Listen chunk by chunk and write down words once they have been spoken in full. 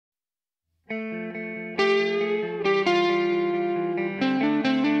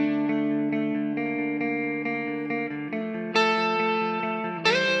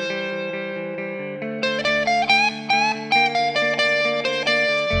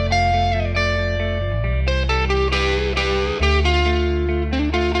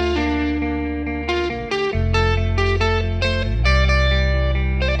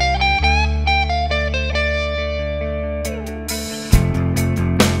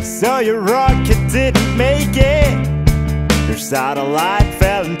So your rocket didn't make it, your satellite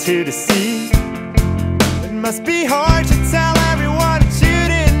fell into the sea. It must be hard to tell everyone that you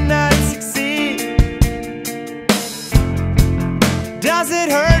did not succeed. Does it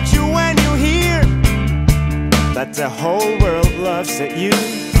hurt you when you hear that the whole world laughs at you?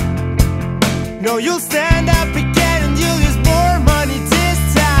 No, you'll stand up again and you'll use more money this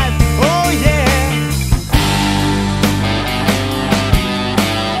time. Oh yeah.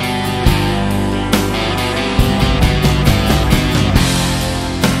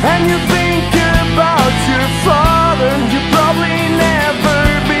 And you think about your father, you'll probably never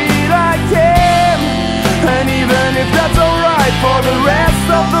be like him. And even if that's alright for the rest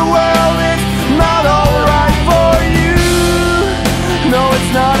of the world, it's not alright for you. No,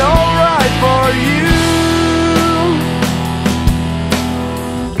 it's not alright for you.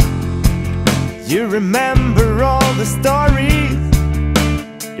 You remember all the stories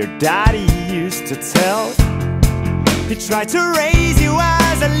your daddy used to tell. He tried to raise you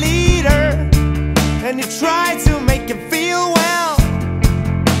as a leader, and you tried to make him feel well.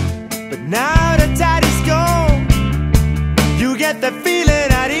 But now that daddy's gone, you get the feeling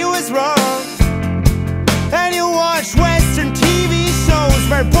that he was wrong. And you watch Western TV shows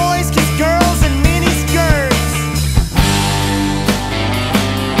where boys kiss girls in mini skirts.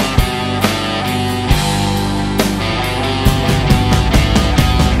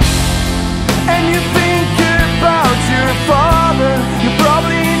 And you think about your father, you'll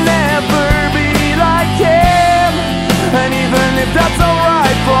probably never be like him. And even if that's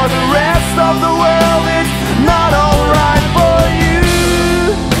alright for the rest of the world, it's not alright for you.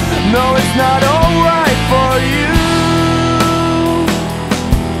 No, it's not alright for you.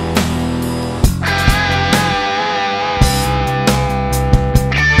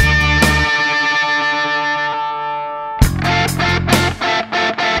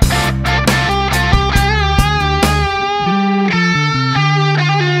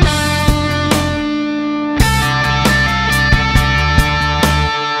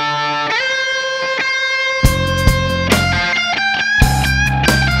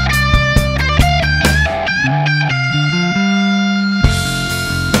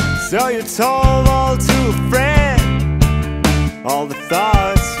 So you told all to a friend all the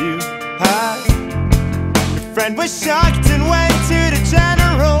thoughts you had. Your friend was shocked and went to the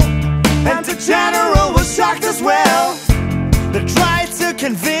general, and the general was shocked as well. They tried to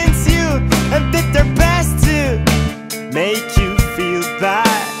convince